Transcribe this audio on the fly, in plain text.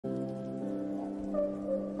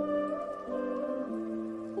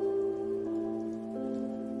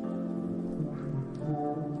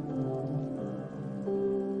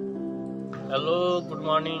Hello good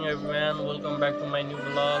morning everyone welcome back to my new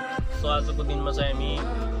blog. So आजको दिनमा चाहिँ हामी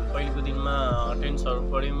पहिलेको दिनमा टेन्सहरू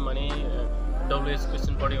पढ्यौँ भने डब्लुएच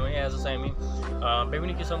क्वेसन पढ्यौँ है। आज चाहिँ हामी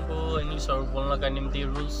विभिन्न किसिमको इङ्ग्लिसहरू बोल्नका निम्ति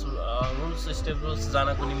रुल्स स्टेप रुल्स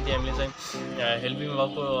जानको निम्ति हामीले चाहिँ हेल्पिङ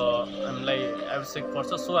वर्बको हामीलाई आवश्यक पर्छ।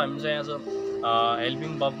 सो हामी चाहिँ आज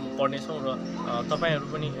हेल्पिङ वर्ब पढ्नेछौँ र तपाईँहरू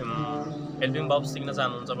पनि हेल्पिङ वर्ब सिक्न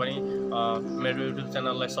चाहनुहुन्छ भने मेरो युट्युब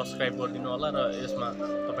च्यानललाई सब्सक्राइब गरिदिनु होला र यसमा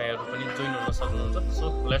तपाईहरु पनि जोइन हुन सक्नुहुन्छ। So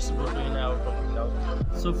let's go two in our topic now.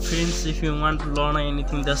 So friends, if you want to learn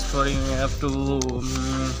anything that's for you have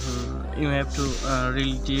to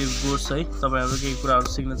relative goods है। तपाईहरु केही कुराहरु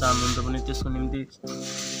सिक्न चाहनुहुन्छ भने त्यसको निम्ति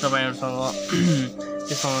तपाईहरुसँग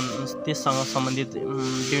त्यससँग सम्बन्धित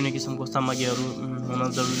विभिन्न किसिमको सामग्रीहरु हुन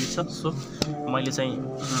जरुरी छ। सो मैले चाहिँ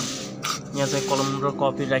यहाँ चाहिँ कलम र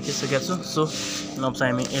कपी राखिसकेको छु। सो अब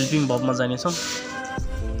चाहिँ हामी हेल्पिङ वर्बमा जानेछौँ।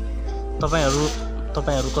 तपाईहरु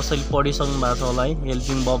कसैले पढिसक्नु भएको छ होला है।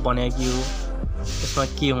 हेल्पिङ वर्ब भनेको के हो, यसमा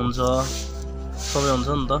के हुन्छ, सबै हुन्छ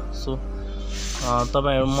नि त। सो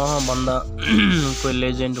तपाईहरु म भन्दा कोही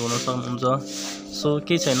लेजेन्ड हुन सक्नुहुन्छ। सो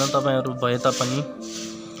केही छैन, तपाईहरु भए तापनि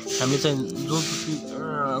हामी चाहिँ जो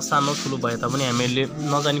सानो ठुलो भए तापनि हामीले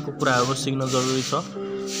नजानेको कुराहरु सिक्न जरुरी छ।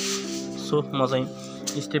 सो म चाहिँ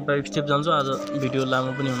स्टेप बाई स्टेप जान्छु। आज भिडियो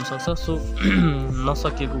लामो पनि हुन सक्छ। सो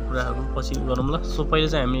नसकेको कुराहरु पछि गरौँला। सो पहिले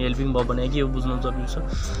चाहिँ हामी हेल्पिङ वर्ब भनेको के हो बुझ्नु जरुरी छ।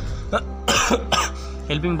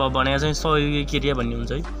 हेल्पिङ वर्ब भनेको चाहिँ सहयोगी क्रिया भन्ने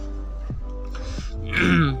हुन्छ है।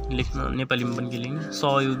 लेख्न नेपालीमा पनि के लेख्ने,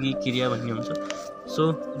 सहयोगी क्रिया भन्ने हुन्छ। सो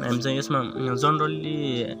हामी चाहिँ यसमा जनरली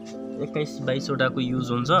 21-22 वटाको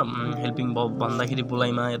युज हुन्छ हेल्पिङ वर्ब भन्दाखेरि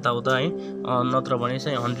बोलाइमा यताउता है। नत्र भने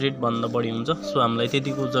चाहिँ 100 भन्दा बढी हुन्छ। सो हामीलाई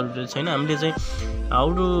त्यतिको जरुरत छैन। हामीले चाहिँ how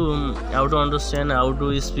to understand, how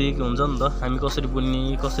to speak हुन्छ नि त। हामी कसरी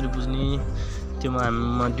बोल्ने, कसरी बुझ्ने त्योमा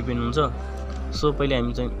हामीमा डिपेन्ड हुन्छ। सो पहिले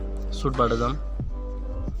हामी चाहिँ सुटबाट जाऊँ।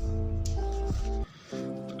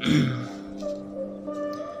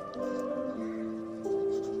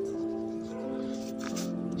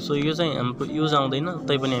 सो यो चाहिँ हाम्रो युज आउँदैन,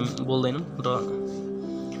 तैपनि हामी बोल्दैनौँ र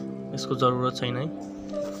यसको जरुरत छैन है।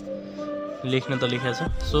 लेख्न त लेखेको छ।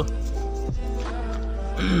 सो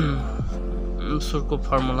सुटको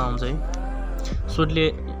फर्मुला हुन्छ है। सुटले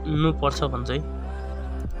नु पर्छ भन्छ है।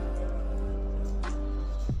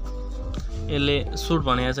 यसले सुट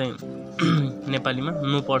भनेको चाहिँ नेपालीमा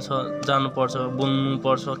नु पर्छ, जानु पर्छ, बोल्नु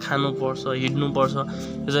पर्छ, खानु पर्छ, हिँड्नु पर्छ।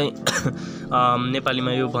 यो चाहिँ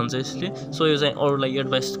नेपालीमा यो भन्छ यसले। सो यो चाहिँ अरूलाई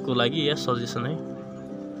एडभाइसको लागि या सजेसन है।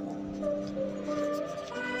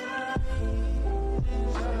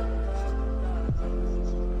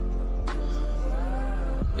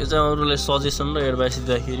 यो चाहिँ अरूलाई सजेसन र एडभाइस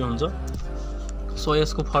दिँदाखेरि हुन्छ। सो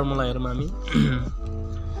यसको फर्मुला हेरौँ हामी।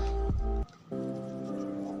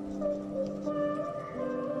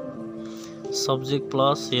 सब्जेक्ट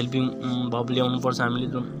प्लस हेल्पिङ वर्ब ल्याउनु पर्छ हामीले।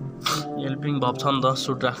 जुन हेल्पिङ वर्ब छ नि त,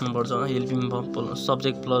 सुट राख्नुपर्छ। Helping verb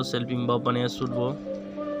subject plus helping verb भनेको सुट भयो।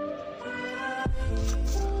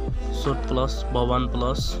 Suit plus verb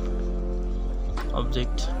plus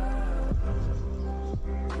object.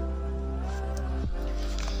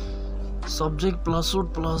 Subject plus suit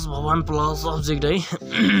plus verb plus object है।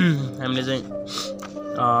 हामीले चाहिँ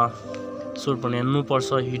सुट भने नु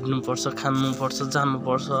पर्छ, हिँड्नु पर्छ, खानु पर्छ, जानु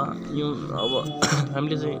पर्छ। यो अब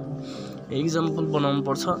हामीले चाहिँ एक्जाम्पल बनाउनु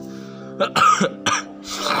पर्छ।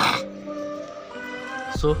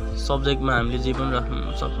 सो सब्जेक्टमा हामीले जे पनि राख्न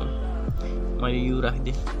सक्छौँ। मैले यु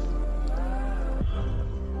राखिदिएँ।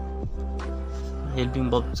 हेल्पिङ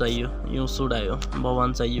वर्ब चाहियो, यो सुट आयो।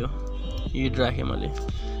 वर्ब चाहियो, इट राखेँ मैले।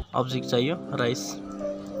 अब्जेक्ट चाहियो राइस।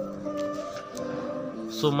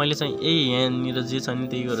 सो मैले चाहिँ यहाँनिर जे छ नि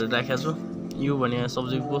त्यही गरेर राखेको छु। यु भने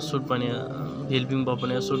सब्जेक्ट भयो, सुट भने हेल्पिङ वर्ब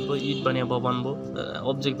भने सुट भयो, इट भने वर्ब भयो,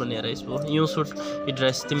 अब्जेक्ट भने राइस भयो। यो सुट इट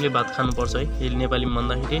राइस, तिमीले भात खानुपर्छ है। नेपालीमा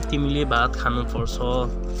भन्दाखेरि तिमीले भात खानुपर्छ।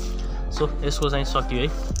 सो यसको चाहिँ सक्यो है।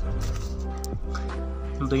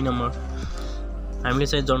 2 नम्बर हामीले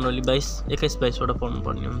चाहिँ जनरली 21-22 वटा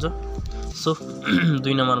पढ्नुपर्ने हुन्छ। सो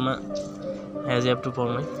 2 नम्बरमा एज हेभ टु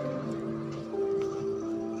पढौँ है।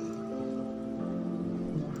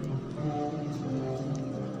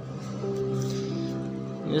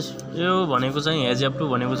 यो भनेको चाहिँ हेज हेभ टु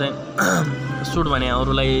भनेको चाहिँ सुट भने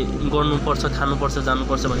अरूलाई गर्नुपर्छ, खानुपर्छ,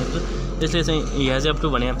 जानुपर्छ भनेको। यसले चाहिँ हेज हेभ टु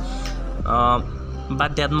भने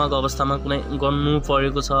बाध्यात्मक अवस्थामा कुनै गर्नु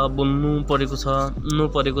परेको छ, बोल्नु परेको छ, नु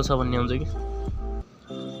परेको छ भन्ने हुन्छ कि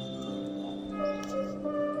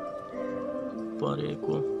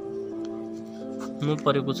नु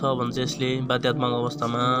परेको छ भन्छ यसले बाध्यात्मक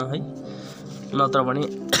अवस्थामा है। नत्र भने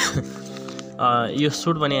यो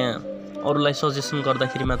सुट भने अरूलाई सजेसन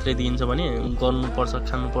गर्दाखेरि मात्रै दिइन्छ भने गर्नुपर्छ,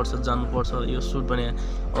 खानुपर्छ, जानुपर्छ यो सुड भने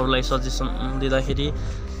अरूलाई सजेसन दिँदाखेरि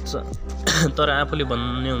तर आफूले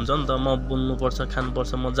भन्ने हुन्छ नि त, म बोल्नुपर्छ,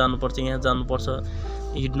 खानुपर्छ, म जानुपर्छ, यहाँ जानुपर्छ,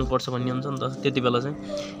 हिँड्नुपर्छ भन्ने हुन्छ नि त। त्यति बेला चाहिँ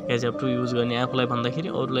हेज हेभ टु युज गर्ने। आफूलाई भन्दाखेरि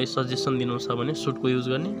अरूलाई सजेसन दिनु छ भने सुडको युज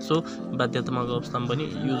गर्ने। सो बाध्यतात्मक अवस्थामा पनि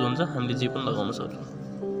युज हुन्छ, हामीले जे पनि लगाउन सक्छौँ।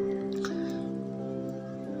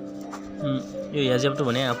 यो हेज हेभ टु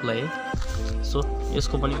भने आफूलाई है। सो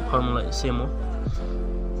यसको पनि फर्मुला सेम हो।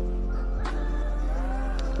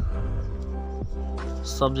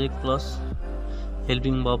 Subject plus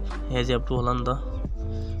helping verb has have to होला नि त।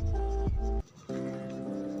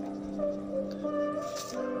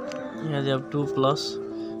 Has have to plus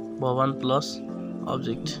verb plus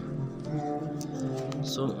object.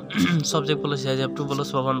 So subject plus has have to plus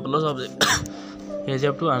verb plus object. Has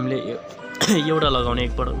have to हामीले एउटा लगाउने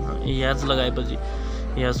एकपटकमा, हेज लगाएपछि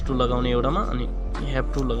हेज टु लगाउने एउटामा अनि हेभ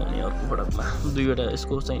टु लगाउने अर्को पटकमा। दुईवटा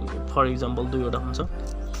यसको चाहिँ फर इक्जाम्पल दुईवटा हुन्छ।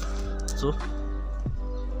 So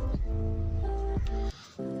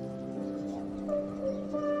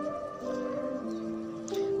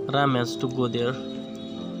Ram has to go there.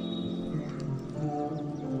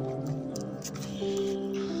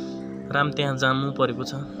 Ram त्यहाँ जानु परेको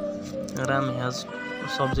छ। राम हेज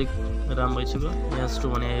सब्जेक्ट राम भइसक्यो, हेज टु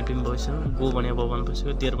भने हेल्पिङ भइसक्यो, गो भने verb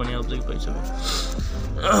भइसक्यो, देयर भने अब्जेक्ट भइसक्यो।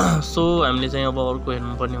 सो हामीले चाहिँ अब अर्को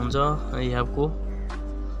हेर्नुपर्ने हुन्छ आई हेभको।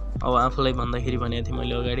 अब आफूलाई भन्दाखेरि भनेको थिएँ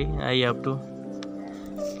मैले अगाडि, I have to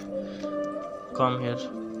come here.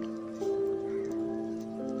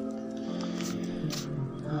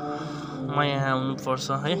 म यहाँ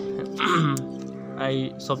आउनुपर्छ है। आई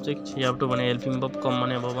सब्जेक्ट, हेभ टु भने हेल्पिङ वर्ब, कम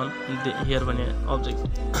भने verb, हियर भने object.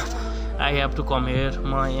 I have to come here,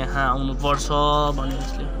 म यहाँ आउनुपर्छ भने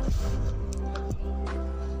यसले।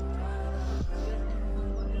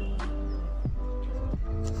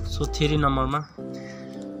 सो 3 नम्बरमा।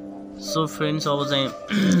 सो फ्रेन्ड्स अब चाहिँ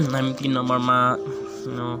हामी 3 नम्बरमा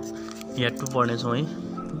हेड टु पढ्नेछौँ है।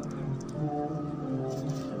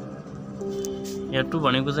 हेड टु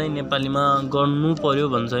भनेको चाहिँ नेपालीमा गर्नु पर्यो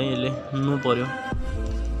भन्छ है, यसले नु पर्यो।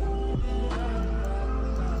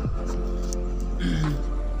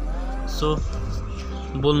 सो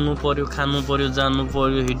बोल्नु पर्यो, खानु पर्यो, जानु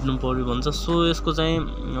पर्यो, हिँड्नु पर्यो भन्छ। सो यसको चाहिँ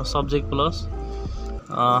सब्जेक्ट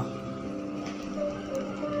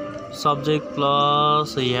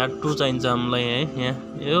प्लस हेड टु चाहिन्छ हामीलाई है। यहाँ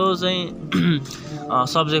यो चाहिँ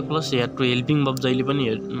subject plus head to helping verb जहिले पनि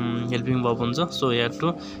हेल्पिङ वर्ब हुन्छ। So head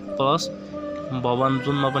to plus verb,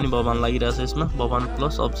 जुनमा पनि verb लागिरहेछ यसमा, verb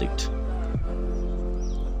plus object.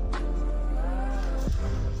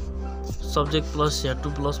 Subject plus head to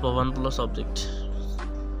plus verb plus object.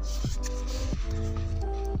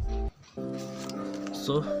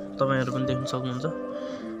 So तपाईहरु पनि देख्न सक्नुहुन्छ।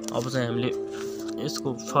 अब चाहिँ हामीले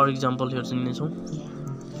यसको फर इक्जाम्पल हेर्छौँ।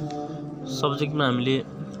 सब्जेक्टमा हामीले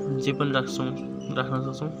जे पनि राख्न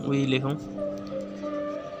सक्छौँ, उही लेखौँ।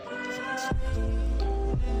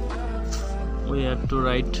 We have to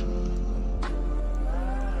write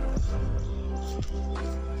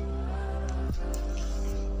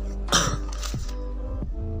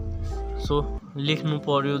so लेख्नु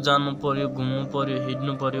पर्यो, जानु पर्यो, घुम्नु पर्यो,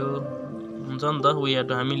 हिँड्नु पर्यो हुन्छ नि त। we have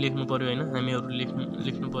to हामी लेख्नु पर्यो हैन, हामीहरु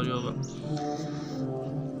लेख्नु पर्यो। अब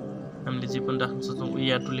हामीले जे पनि राख्न सक्छौँ, we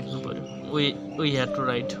have to लेख्नु पर्यो। we have to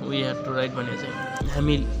write भने चाहिँ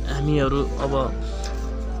हामीहरु अब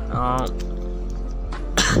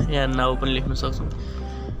यहाँ नाउ पनि लेख्न सक्छौँ।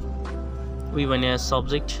 we भने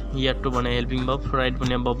सब्जेक्ट, हेड टु भने हेल्पिङ वर्ब, राइट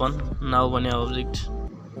भने verb, नाउ भने object.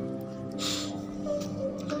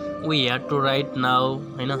 we had to write now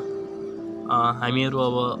हैन। हामीहरु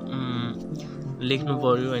अब लेख्नु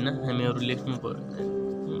पर्यो हैन, हामीहरु लेख्नु पर्यो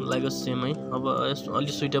लाइक सेम है। अब यस्तो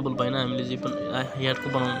अलि सुइटेबल भएन, हामीले जे पनि हेडको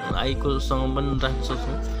बनाउनु आईको सँग पनि राख्न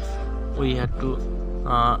सक्छौँ। we had to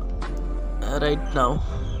write now।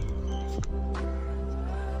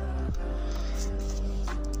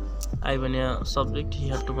 I भने सब्जेक्ट,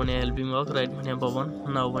 हेड टु भने हेल्पिङ वर्ब, राइट भने verb,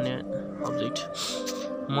 नाउ भने अब्जेक्ट।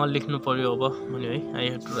 म लेख्नु पर्यो अब भन्यो है, I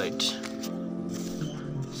have to right.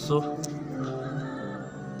 So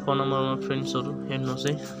 4 नम्बरमा फ्रेन्ड्सहरु हेर्नुहोस्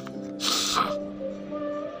है।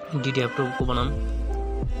 डिड हेभ टु को बनाऊँ।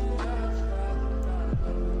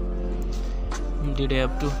 डिड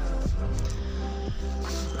हेभ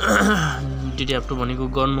टु भनेको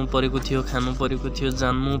गर्नु परेको थियो, खानु परेको थियो,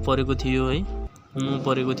 जान्नु परेको थियो है, हुनु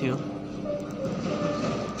परेको थियो।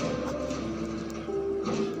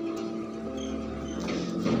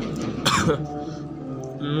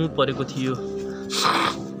 नु परेको थियो।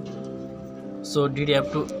 सो डिड हेभ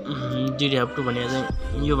टु भने चाहिँ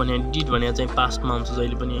यो भने डिड भने चाहिँ पास्टमा हुन्छ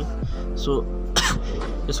जहिले पनि है। सो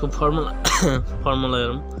यसको फर्मुला फर्मुला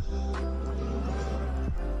हेरौँ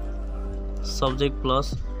subject plus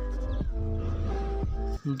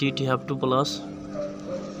did have two plus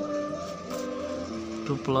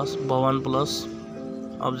भवन plus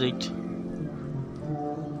object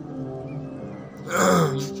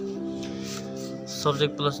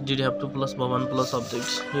subject plus did have two plus भवन प्लस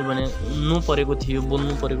ऑब्जेक्ट यो भने नु परेको थियो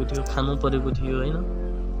बोल्नु परेको थियो खानु परेको थियो हैन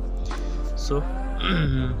सो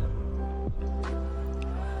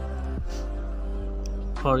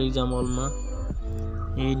फर एक्जाम्पल मा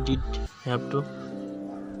he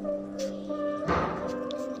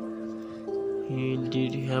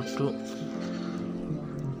did have to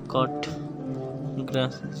cut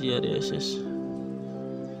grass GRASS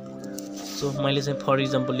so मैले चाहिँ फर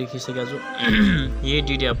एक्जाम्पल लेखिसकेको छु he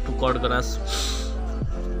did have to cut grass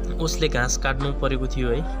उसले घाँस काट्नु परेको थियो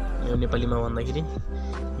है यो नेपालीमा भन्दाखेरि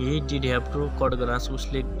he did have to cut grass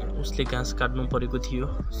उसले घाँस काट्नु परेको थियो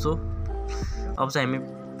सो अब चाहिँ हामी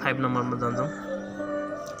 5 नम्बरमा जान्छौँ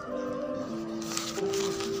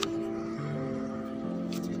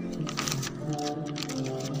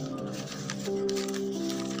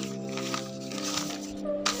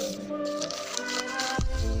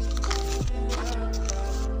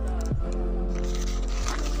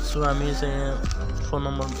सो हामी चाहिँ 4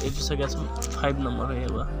 नम्बर हेरिसकेका छौँ 5 नम्बर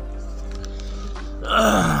हो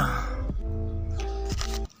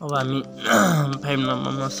अब हामी 5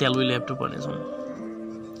 नम्बरमा shall will have to पढ्नेछौँ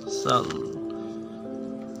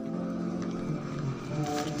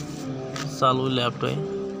shall will have to है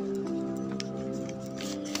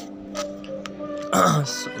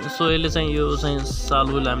सो यसले चाहिँ यो चाहिँ shall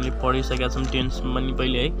will हामीले पढिसकेका छौँ टेन्स पनि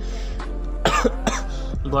पहिले है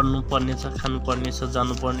गर्नु पर्ने छ खानु पर्ने छ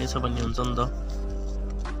जानु पर्ने छ भन्ने हुन्छ नि त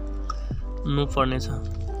नु पर्ने छ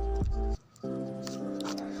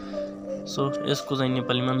सो यसको चाहिँ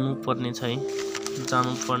नेपालीमा नु पर्ने छ है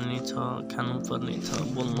जानु पर्ने छ खानु पर्ने छ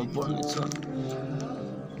बोल्नु पर्ने छ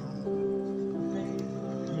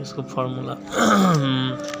यसको formula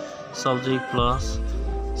subject plus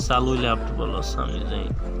shall will have to plus हामीले चाहिँ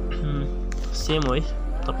सेम हो है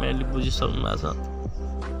तपाईहरुले बुझिसक्नु भएको छ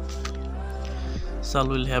shall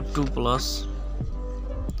will have to plus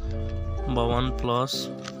भवन plus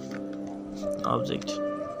object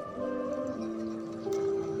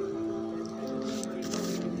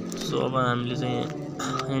सो अब हामीले चाहिँ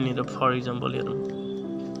यहाँनिर फर एक्जाम्पल हेरौँ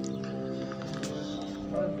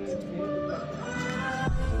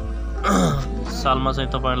सालमा चाहिँ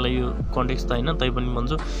तपाईहरुलाई यो कन्टेक्स्ट त हैन तै पनि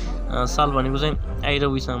भन्छु साल भनेको चाहिँ आई र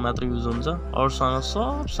वी सँग मात्र युज हुन्छ अरूसँग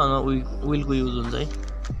सबसँग विल को युज हुन्छ है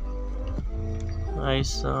I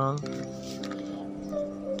shall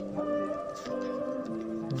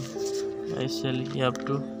have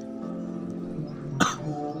to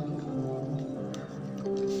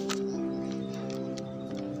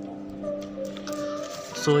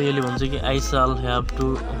so यसले भन्छ कि I shall have to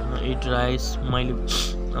eat rice मैले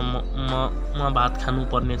म भात खानु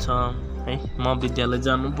पर्ने छ है म विद्यालय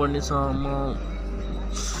जानु पर्ने छ म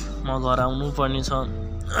घर आउनु पर्ने छ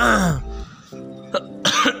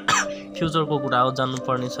फ्युचर को कुरा हो जान्नु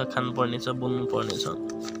पर्ने छ खानु पर्ने छ बोल्नु पर्ने छ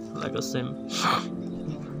लाइक सेम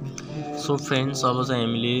सो फ्रेन्ड्स अब चाहिँ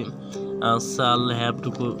हामीले shall have to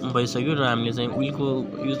को भइसक्यो र हामीले चाहिँ will को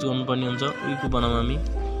युज गर्नु पर्ने हुन्छ will को बनाउँ हामी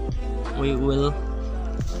we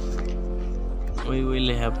will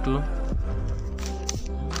have to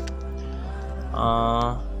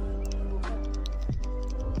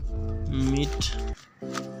meet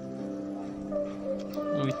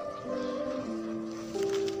with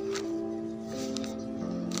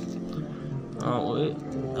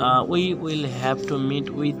we will have to meet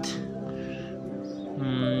with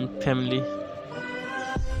family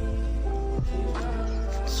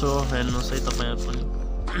so हेर्नुस् है तपाईहरु पनि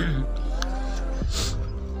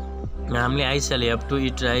हामीले I shall have to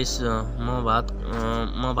eat rice म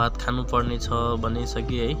भात खानु पर्ने छ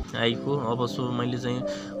भनिसके है आई को अब सो मैले चाहिँ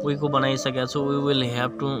we को बनाइसकेको छु we will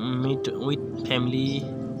have to meet with family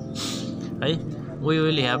है we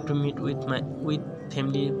will have to meet with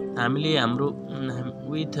family हामीले हाम्रो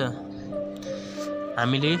with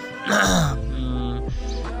हामीले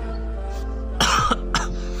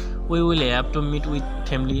we will have to meet with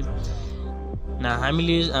family ना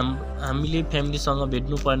हामीले फ्यामिली सँग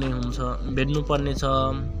भेट्नु पर्ने छ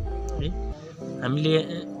है हामीले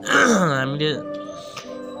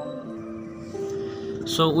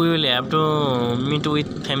so we will have to meet with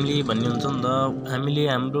family भन्ने हुन्छ नि त हामीले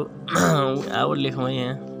हाम्रो आवर लेखौँ है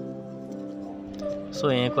यहाँ सो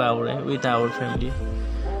यहाँको आवर है with our family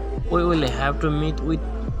we will have to meet with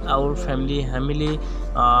our family हामीले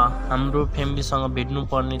हाम्रो फ्यामिलीसँग भेट्नु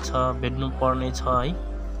पर्ने छ है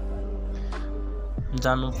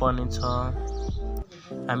जानुपर्ने छ,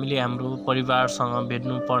 हामीले हाम्रो परिवारसँग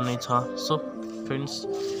भेट्नु पर्ने छ। सो फ्रेन्ड्स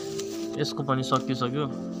यसको पनि सकिसक्यो।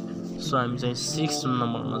 सो हामी चाहिँ 6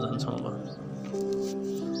 नम्बरमा जान्छौँ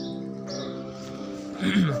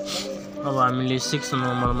अब हामीले 6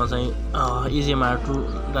 नम्बरमा चाहिँ इजेएमआर2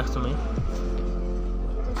 राख्छौँ है।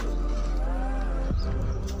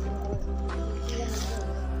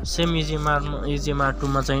 सेम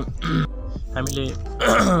इजेएमआर2मा चाहिँ हामीले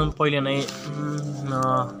पहिले नै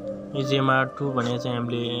इजेएमआर2 भने चाहिँ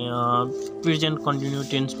हामीले प्रेजेन्ट कन्टिन्यू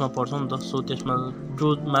टेन्समा पढ्छौँ नि त। सो त्यसमा टु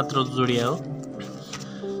मात्र जोडिया हो।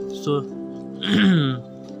 सो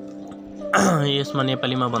यसमा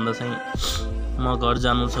नेपालीमा भन्दा चाहिँ म घर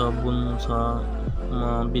जानु छ, बुन्नु छ, म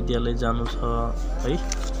विद्यालय जानु छ है,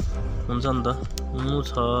 हुन्छ नि त, मु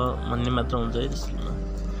छ भन्ने मात्र हुन्छ है त्यसमा।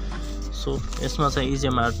 सो यसमा चाहिँ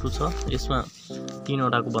इजेएमआर2 छ, यसमा 3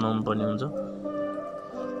 वटाको बनाउनु पर्ने हुन्छ।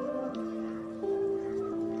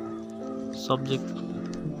 Subject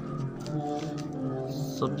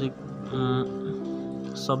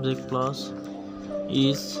plus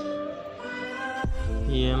is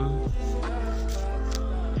M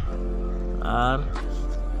R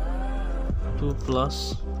 2 plus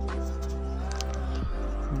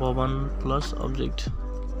भवन plus object.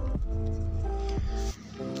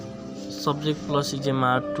 Subject plus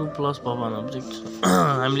इजेएमआर2 plus भवन ऑब्जेक्ट।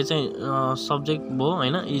 हामीले चाहिँ सब्जेक्ट भयो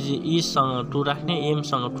हैन, इजसँग 2 राख्ने,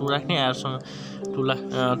 एमसँग 2 राख्ने, आरसँग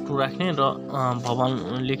 2 राख्ने र भवन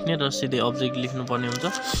लेख्ने र सिधै अब्जेक्ट लेख्नु पर्ने हुन्छ।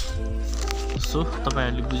 सो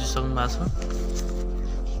तपाईहरुले बुझिसक्नु भएको छ।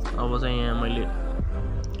 अब चाहिँ यहाँ मैले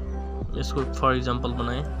यसको फर एक्जाम्पल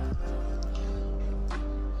बनाएँ।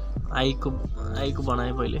 आई को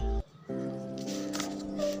बनाएँ पहिले।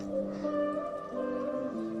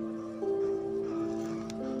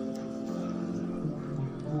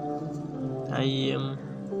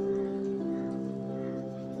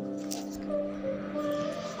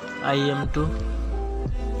 I am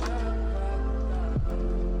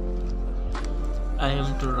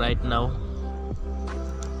to right now।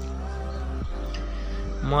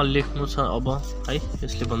 म लेख्नु छ अब है,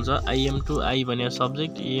 यसले भन्छ I am to, I भने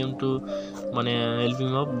सब्जेक्ट, am to भने हेल्पिङ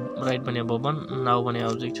वर्ब, राइट भने भवन, नाउ भने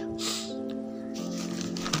object.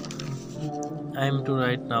 I am to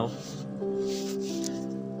right now।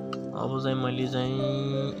 अब चाहिँ मैले चाहिँ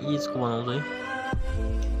इज को बनाउँछु है।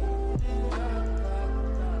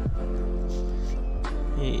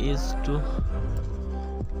 He is to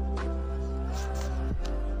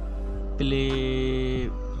play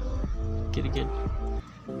cricket।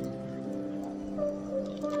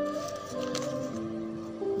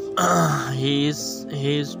 he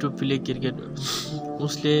is to play cricket।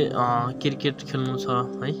 उसले क्रिकेट खेल्नु छ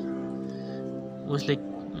है। उसले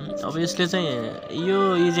अब यसले चाहिँ यो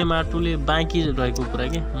इजेएमआर2 ले बाँकी रहेको कुरा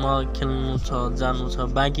के, म खेल्नु छ, जानु छ,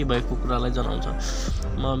 बाँकी भएको कुरालाई जनाउँछ।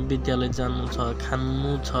 म विद्यालय जानु छ,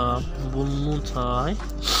 खानु छ, बोल्नु छ है।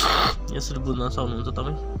 यसरी बुझ्न सक्नुहुन्छ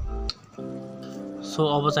तपाई। सो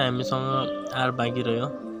अब चाहिँ हामीसँग आर बाँकी रह्यो।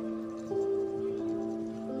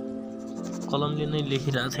 कलमले नै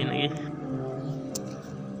लेखिरहेको छैन कि।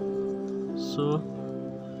 So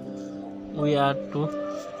we are to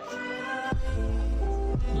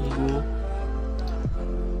go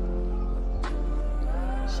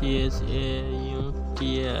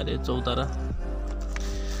CHAUTARA चौतारा।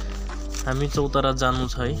 हामी चौतारा जानु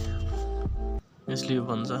छ है, यसले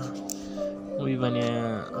भन्छ। वी भने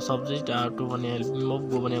सब्जेक्ट, आर2 भने हेल्पिङ वर्ब,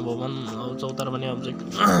 गो भने भवन, चौतारा भने object.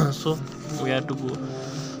 So we are to go.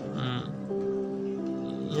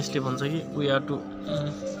 यसले भन्छ कि वी आर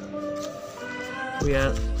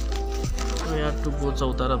टु गो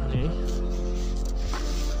चौतारा भने है।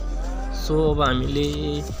 सो अब हामीले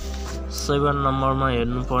 7 नम्बरमा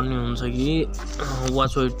हेर्नु पर्ने हुन्छ कि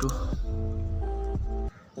वाच वाइड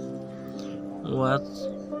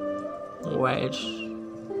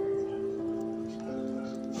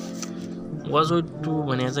टु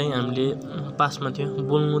भने चाहिँ हामीले पासमा थियो,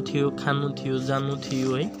 बोल्नु थियो, खानु थियो, जानु थियो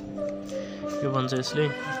है। यो भन्छ यसले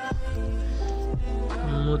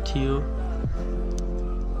मु थियो,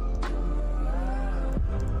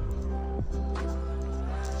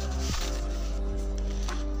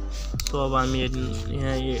 सो अब हामी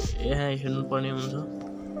यहाँ हेर्नु पर्ने हुन्छ।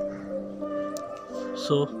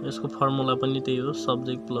 सो यसको फर्मुला पनि त्यही हो,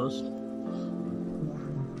 subject plus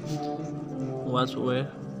was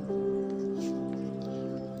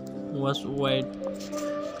wide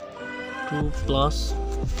 2 plus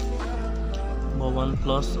भवन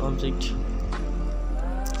plus object.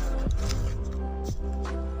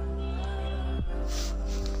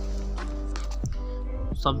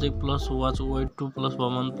 Subject plus watch wide 2 plus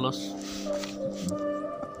भवन प्लस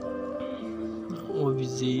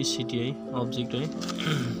object है अब्जेक्ट है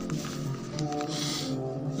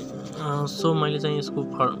सो मैले चाहिँ यसको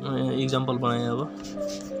एक्जाम्पल बनाएँ अब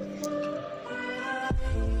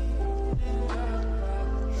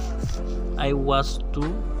I was to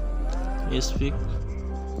speak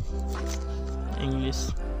English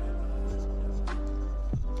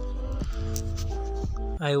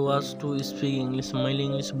I was to speak English मैले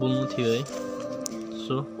इंग्लिश बोल्नु थियो है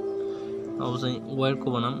सो अब चाहिँ वर्ड को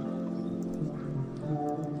बनाम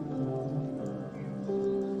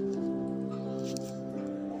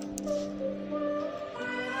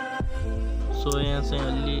सो यहाँ चाहिँ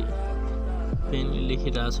अलि पेनले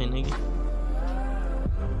लेखिरहेको छैन कि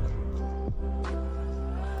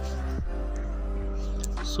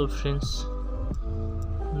So friends,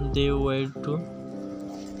 they were to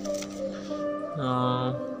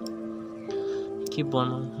keep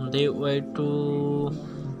on. They were to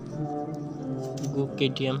go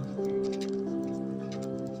KTM.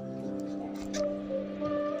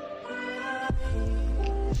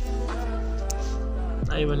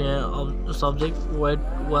 I भने subject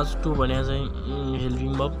was to भने चाहिँ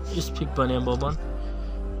helping verb, speak भने verb,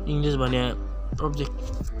 English भने object.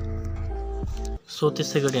 सो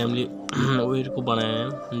त्यसै गरी हामीले वेयर को बनाए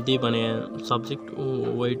दे भने सब्जेक्ट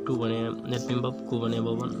वेयर टू भने हेल्पिङ वर्ब को भने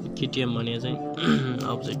verb केटीएम भने चाहिँ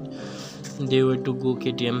object they where to go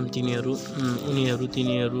KTM तिनीहरू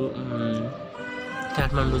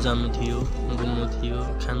काठमाडौँ जानु थियो घुम्नु थियो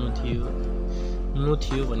खानु थियो नु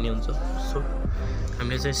थियो भन्ने हुन्छ सो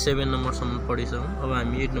हामीले चाहिँ 7 नम्बरसम्म पढिसक्यौं अब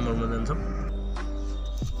हामी 8 नम्बरमा जान्छौं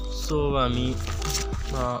सो अब हामी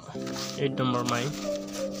 8 नम्बरमा आइ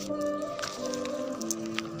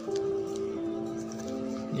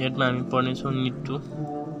एडमा हामी पढ्ने छौं नीड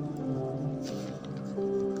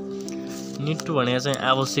टु भने चाहिँ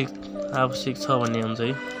आवश्यक छ भन्ने हुन्छ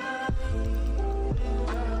है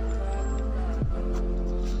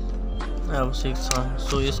आवश्यक छ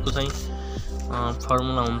सो यसको चाहिँ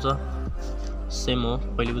फर्मुला हुन्छ सेम हो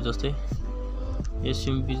पहिलेको जस्तै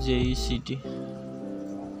SUMPJECT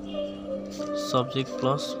subject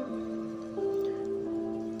plus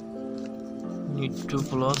need to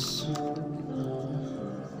plus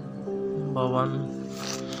verb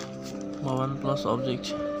plus object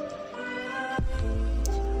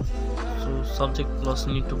so subject plus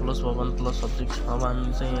need to plus verb plus object अब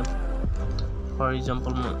हामी चाहिँ फर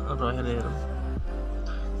एक्जाम्पल मा रहेर हेरौं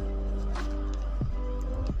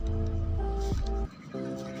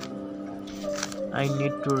I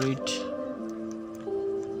need to read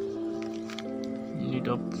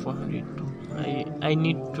I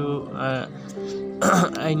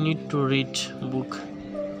need to read book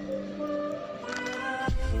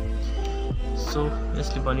so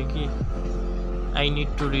यसले भन्यो कि I need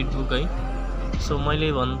to read book है सो मैले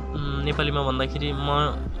नेपालीमा भन्दाखेरि म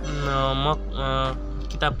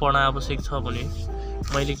किताब पढ्न आवश्यक छ भने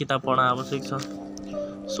मैले किताब पढ्न आवश्यक छ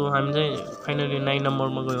सो हामी चाहिँ फाइनली 9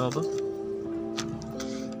 नम्बरमा गयौं अब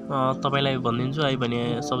तपाईलाई भन्दिन्छु आई भने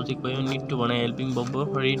सब्जेक्ट भयो नीड टु भने हेल्पिङ वर्ब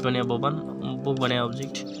रिड भने verb बुक भने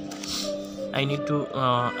object I need to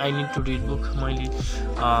read book मैले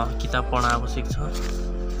किताब पढ्न आवश्यक छ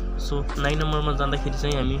सो 9 नम्बरमा जाँदाखेरि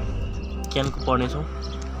चाहिँ हामी क्यान को पढ्ने छौं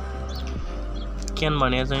क्यान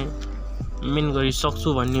भने चाहिँ मेन गरी सक्छु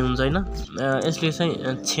भन्ने हुन्छ हैन यसले चाहिँ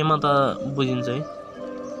क्षमता बुझिन्छ है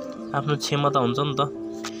आफ्नो क्षमता हुन्छ नि त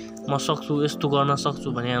म सक्छु यस्तो गर्न सक्छु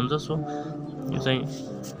भन्ने हुन्छ सो यो चाहिँ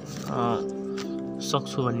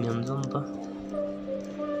सक्छु भन्ने हुन्छ नि त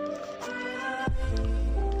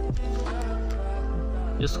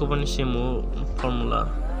यसको पनि सेम हो formula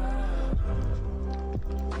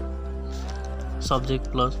subject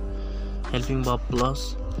plus helping verb plus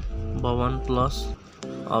verb plus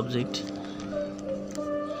object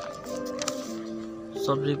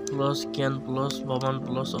subject plus can plus verb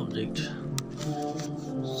plus object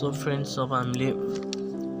so friends अब हामीले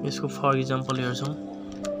यसको फर एक्जाम्पल हेर्छौं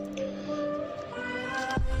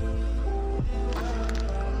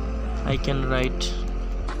I can write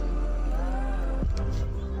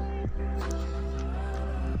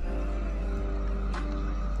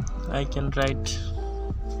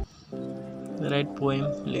poem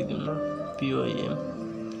लेख्दिनु POEM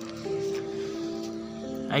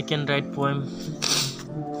I can write poem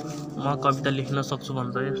म कविता लेख्न सक्छु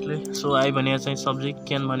भन्छ यसले सो I भने चाहिँ सब्जेक्ट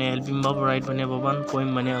can भने हेल्पिङ वर्ब राइट भने verb poem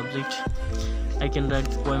भने object I can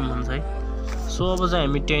write poem भन्छ है सो अब चाहिँ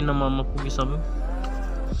हामी 10 नम्बरमा पुगिसक्यौं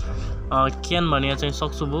can भने चाहिँ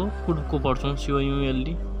सक्छु भो कुड को पढ्छौं COULD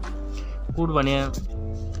कुड भने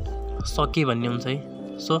सके भन्ने हुन्छ है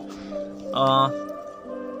सो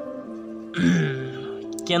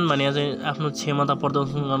क्यान भने चाहिँ आफ्नो क्षमता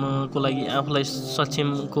प्रदर्शन गर्नको लागि आफूलाई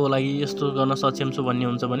सक्षमको लागि यस्तो गर्न सक्षम छु भन्ने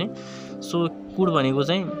हुन्छ भने सो कुड भनेको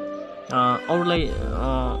चाहिँ अरूलाई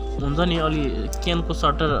हुन्छ नि अलि क्यानको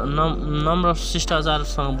सट्टर नम्र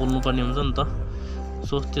शिष्टाचारसँग बोल्नुपर्ने हुन्छ नि त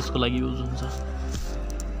सो त्यसको लागि युज हुन्छ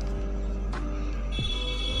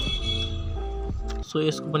सो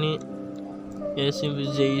यसको पनि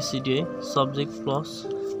एसएमजेइसिडी है सब्जेक्ट प्लस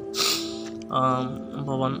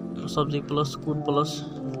भवन सब्जेक्ट प्लस कुड प्लस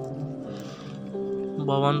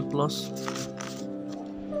भवन प्लस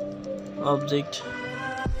अब्जेक्ट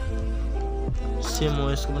सेम हो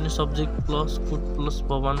यसको पनि सब्जेक्ट प्लस कुड प्लस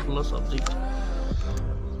भवन plus object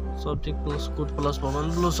subject plus could plus भवन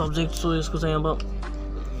प्लस सब्जेक्ट सो यसको चाहिँ अब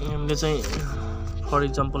हामीले चाहिँ फर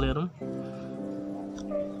इक्जाम्पल हेरौँ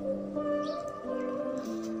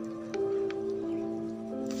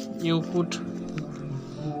you could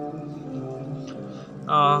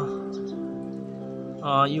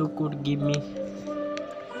give me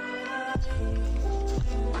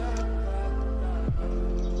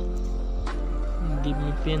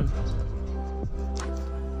pen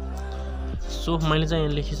so मैले चाहिँ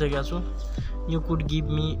लेखिसकेको छु you could give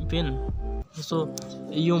me pen so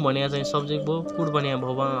यो भने चाहिँ सब्जेक्ट भयो कुड भने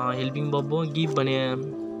भवन हेल्पिङ वर्ब भयो गिभ भने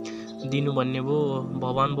दिनु भन्ने भयो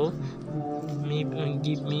भवन भयो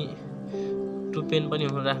गिभ मी टु पेन पनि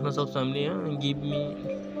राख्न सक्छौँ हामीले give me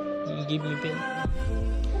pain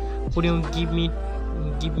पुऱ्याउँ give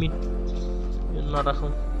me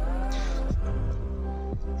नराखौँ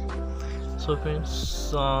so friends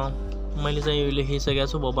मैले चाहिँ यो लेखिसकेको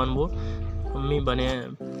छु भवन भयो मी भने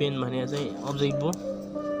पेन भने चाहिँ अब्जेक्ट भयो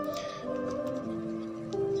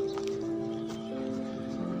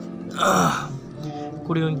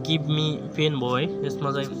पुऱ्याउँ गिभ मी पेन भयो है यसमा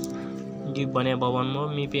चाहिँ गिभ भने भवन हो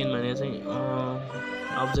मी पेन भने चाहिँ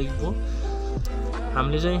अब्जेक्ट हो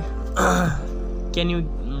हामीले चाहिँ क्यान यु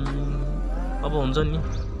अब हुन्छ नि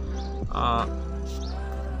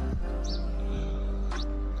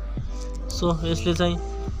सो यसले चाहिँ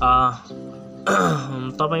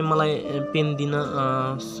तपाईँ मलाई पेन दिन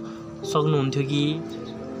सक्नुहुन्थ्यो कि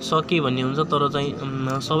सके भन्ने हुन्छ तर चाहिँ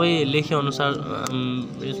सबै लेखे अनुसार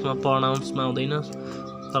यसमा प्रनाउन्समा हुँदैन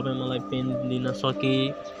तपाईँ मलाई पेन दिन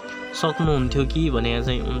सक्नुहुन्थ्यो कि भने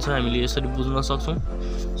चाहिँ हुन्छ हामीले यसरी बुझ्न सक्छौँ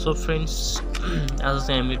सो फ्रेन्ड्स आज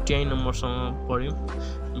चाहिँ हामीले 10 नम्बरसम्म पढ्यौँ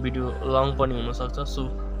भिडियो लङ पनि हुनसक्छ so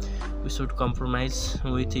we should compromise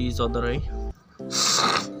with each other है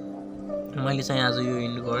मैले चाहिँ आज यो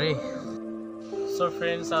इन्ड गरेँ सो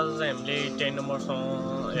फ्रेन्ड्स आज चाहिँ हामीले 10 नम्बरसम्म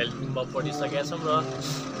हेल्पिङ वर्ब पढिसकेका छौँ र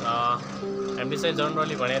हामीले चाहिँ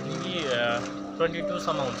जनरली भनेको थियौँ कि 22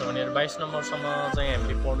 सम्म हुन्छ भनेर 22 नम्बरसम्म चाहिँ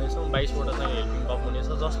हामीले पढ्नेछौँ 22 वटा चाहिँ हेल्पिङ वर्ब हुनेछ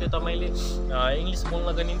जसले तपाईँले इङ्ग्लिस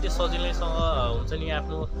बोल्नको निम्ति सजिलैसँग हुन्छ नि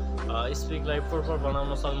आफ्नो स्पिकलाई प्रोपर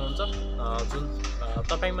बनाउन सक्नुहुन्छ जुन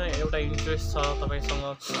तपाईमा एउटा इन्ट्रेस्ट छ तपाईसँग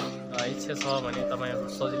इच्छा छ भने तपाईहरु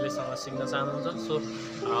सजिलैसँग सिक्न चाहनुहुन्छ सो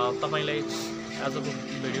तपाईलाई आजको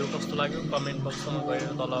भिडियो कस्तो लाग्यो कमेन्ट बक्समा गएर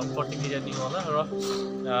तल प्रतिक्रिया दिनु होला र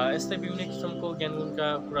यस्तै विभिन्न किसिमको ज्ञानगुणका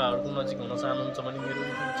कुराहरुको नजिक हुन चाहनुहुन्छ भने मेरो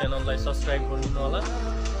युट्युब च्यानललाई सब्स्क्राइब गरिदिनु होला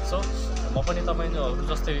सो म पनि तपाईहरु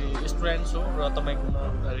जस्तै स्टुडेन्ट छु र तपाईकोमा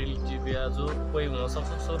रिलेटिभ या जो कोही हुन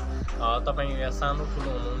सक्छ सो तपाई या सानो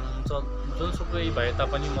ठुलो हुनुहुन्छ जुनसुकै भए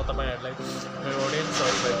तापनि म तपाईहरुलाई मेरो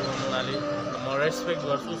ऑडियन्सहरु भएको हुनाले म रेस्पेक्ट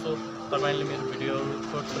गर्छु सो तपाईले मेरो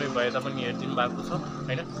भिडियोहरु थोरै भए तापनि हेर्दिनु भएको छ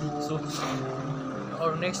हैन सो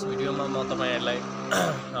अरु नेक्स्ट भिडियोमा म तपाईहरुलाई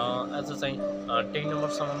आज चाहिँ 10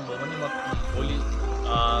 नम्बरसम्म भयो भने म भोलि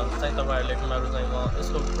चाहिँ तपाईहरुले कुराहरु चाहिँ म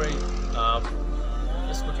यसको पुरै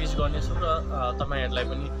यसको टिच गर्नेछु र तपाईहरुलाई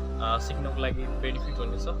पनि सिक्नको लागि बेनिफिट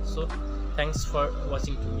हुनेछ so thanks for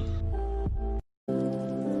watching to me